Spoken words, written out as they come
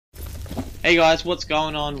Hey guys, what's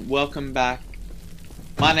going on? Welcome back.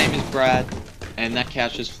 My name is Brad, and that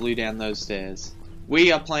couch just flew down those stairs.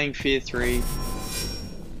 We are playing F.E.A.R 3.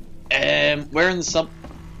 We're in the sub...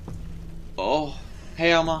 Oh,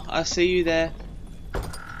 hey Alma, I see you there.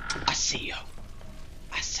 I see you.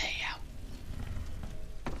 I see you.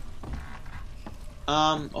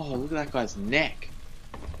 Oh, look at that guy's neck.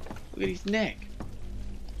 Look at his neck.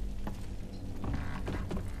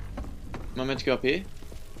 Am I meant to go up here?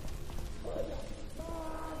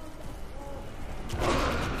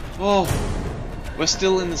 Oh, we're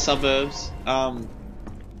still in the suburbs.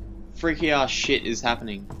 Freaky ass shit is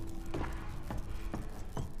happening.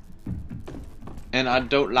 And I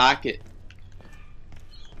don't like it.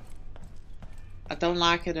 I don't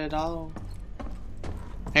like it at all.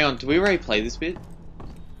 Hang on, did we already play this bit?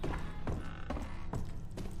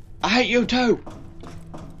 I hate you too!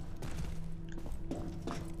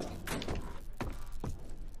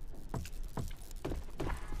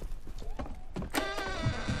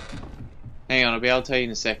 Hang on, I'll be able to tell you in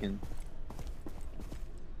a second.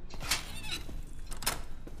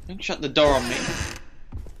 Don't shut the door on me.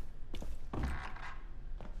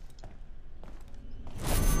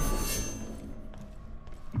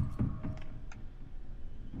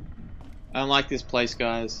 I don't like this place,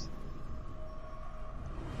 guys.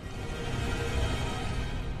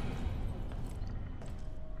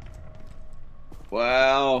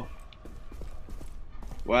 Wow.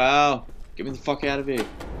 Wow. Get me the fuck out of here.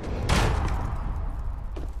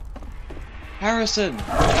 Harrison!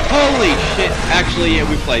 Holy shit! Actually, yeah,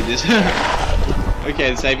 we played this.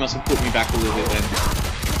 Okay, the save must have put me back a little bit then.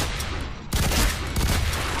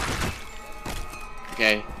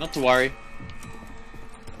 Okay, not to worry.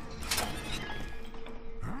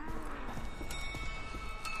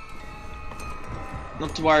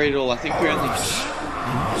 Not to worry at all. I think we only...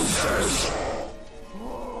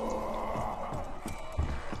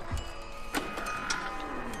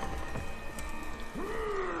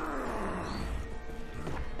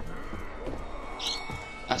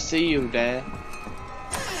 I see you there.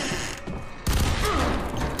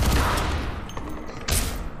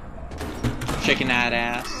 Shaking that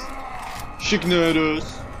ass. Shaking that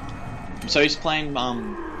ass. I'm so used to playing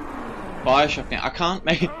Bioshock now. I can't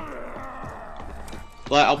make...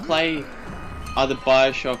 Like, I'll play either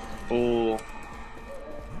Bioshock or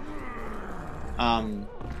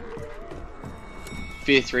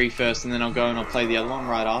F.E.A.R 3 first, and then I'll go and I'll play the other one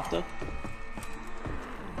right after.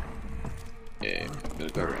 Yeah,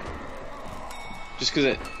 gotta go around. Just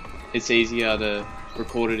because it's easier to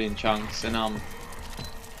record it in chunks. And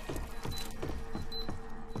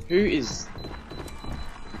who is?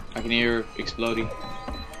 I can hear exploding.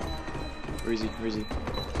 Where is he? Where is he?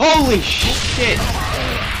 Holy shit!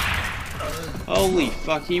 Holy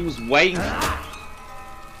fuck! He was waiting.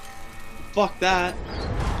 Fuck that.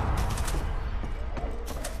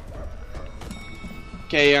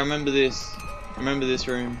 Okay, I remember this. I remember this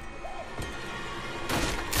room.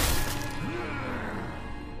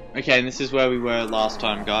 Okay, and this is where we were last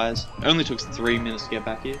time, guys. It only took us 3 minutes to get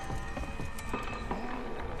back here.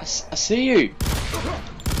 I see you!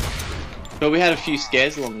 But we had a few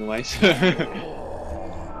scares along the way, so...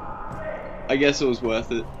 I guess it was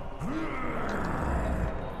worth it.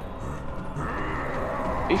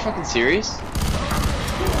 Are you fucking serious?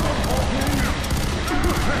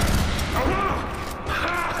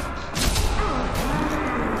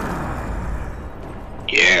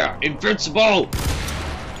 Yeah! Invincible!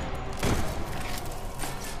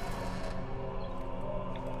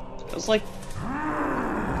 It was like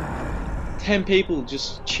 10 people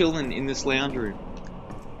just chilling in this lounge room.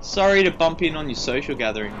 Sorry to bump in on your social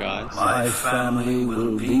gathering, guys. My family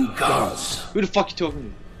will be gods. Who the fuck you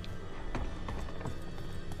talking to?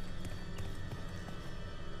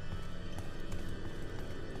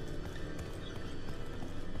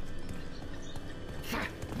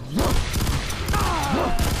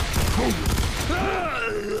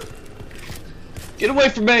 Get away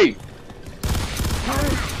from me!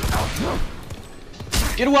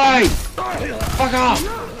 Get away! Fuck off!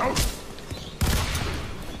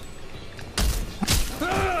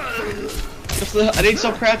 I need to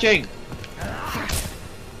stop crouching!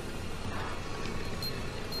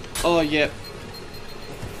 Oh, yep.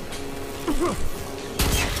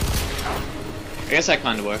 I guess that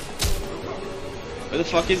kind of worked. Where the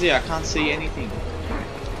fuck is he? I can't see anything.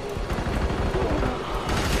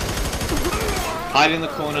 Hide in the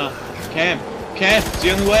corner. Cam! Cam! It's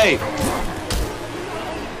the only way!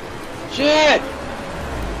 Shit!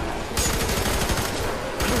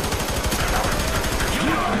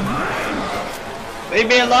 Leave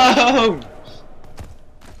me alone!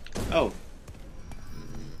 Oh.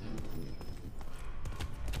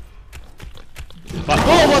 Fuck.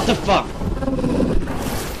 Oh, what the fuck?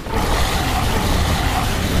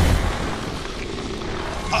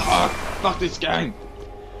 Fuck this game.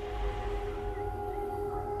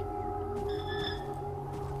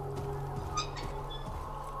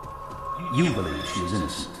 You believe she is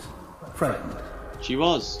innocent. Frightened. She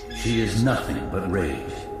was. She is nothing but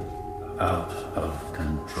rage. Out of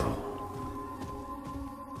control.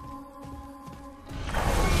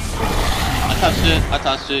 I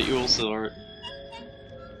touched it, you all saw it.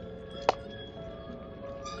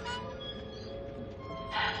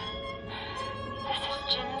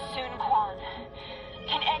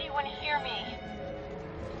 Can anyone hear me?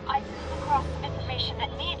 I've come across some information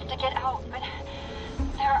that needs to get out, but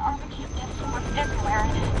there are army captains who work everywhere,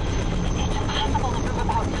 and it's impossible to move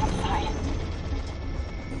about outside.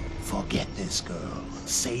 Forget this girl.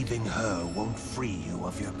 Saving her won't free you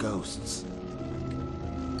of your ghosts.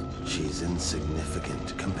 She's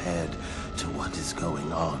insignificant compared to what is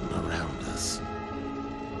going on around us.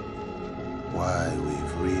 Why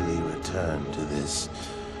we've really returned to this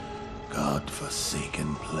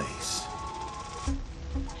God-forsaken place.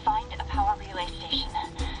 Find a power relay station.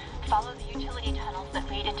 Follow the utility tunnels that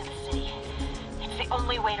lead into the city. It's the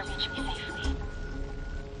only way to reach me safely.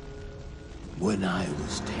 When I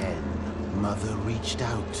was 10, Mother reached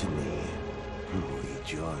out to me. We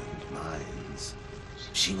joined minds.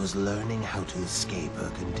 She was learning how to escape her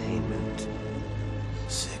containment.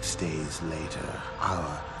 6 days later,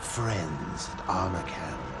 our friends at Armor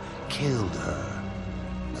Camp killed her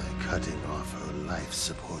by cutting off her life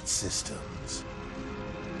support systems.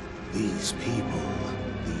 These people,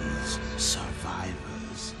 these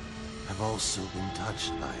survivors, have also been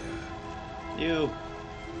touched by her. Ew.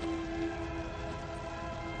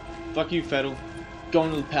 Fuck you, Federal.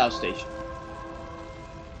 Going to the power station.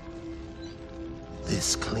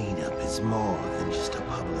 This cleanup is more than just a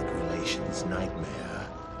public relations nightmare.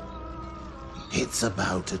 It's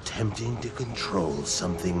about attempting to control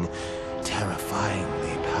something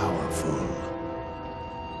terrifyingly powerful.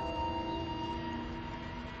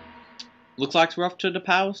 Looks like we're off to the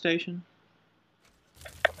power station.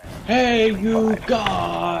 Hey, you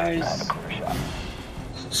guys!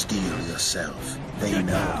 Steel yourself. They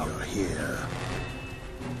know you're here.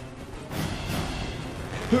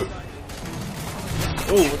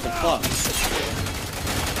 Oh, what the fuck?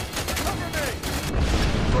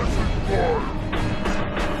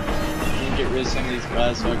 I'm gonna get rid of some of these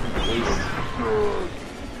guys so I can at least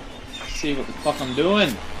see what the fuck I'm doing.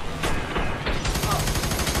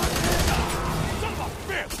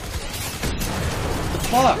 What the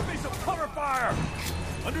fuck? Give me some cover fire!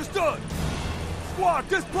 Understood! Squad,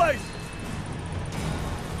 this place!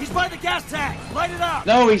 He's by the gas tank! Light it up!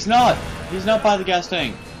 No, he's not! He's not by the gas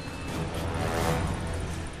tank.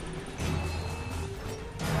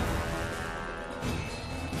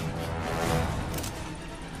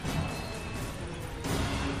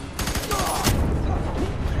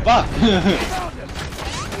 Fuck!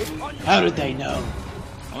 How did they know?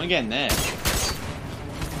 I wanna get in there.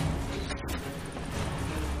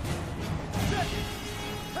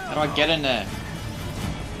 How do I get in there?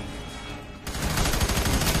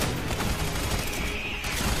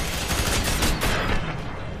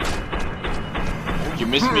 You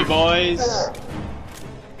missed me, boys.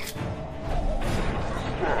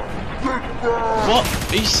 What?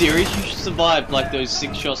 Are you serious? You just survived like those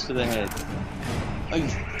 6 shots to the head. Are you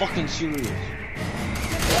fucking serious?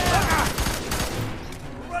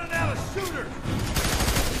 We're running out of shooters!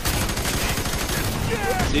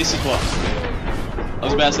 This is what I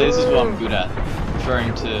was about to say. This is what I'm good at,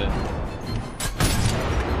 referring to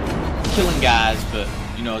killing guys. But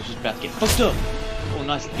you know, I was just about to get fucked up. Oh,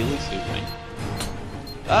 nice ghillie suit, mate.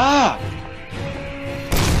 Ah!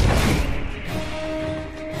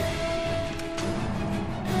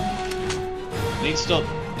 Need to stop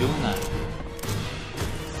doing that.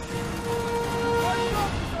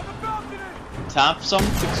 Time for some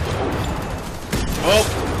Quickscoping. Oh!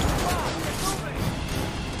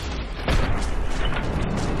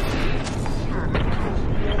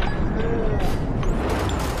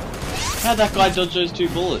 How'd that guy dodge those 2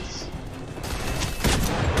 bullets?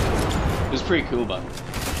 It was pretty cool, but.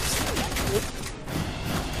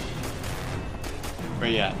 Where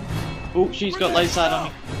you at? Oh, she's got laser sight on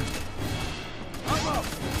me.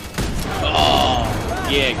 Oh,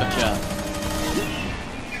 yeah, gotcha.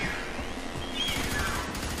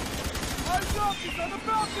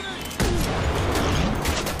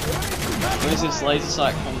 Where's this laser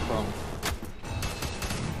sight come from?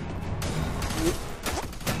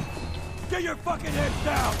 Get your fucking heads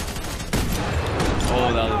down!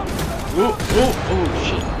 Oh, that was... Oh,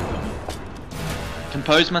 shit.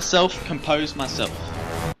 Compose myself, compose myself.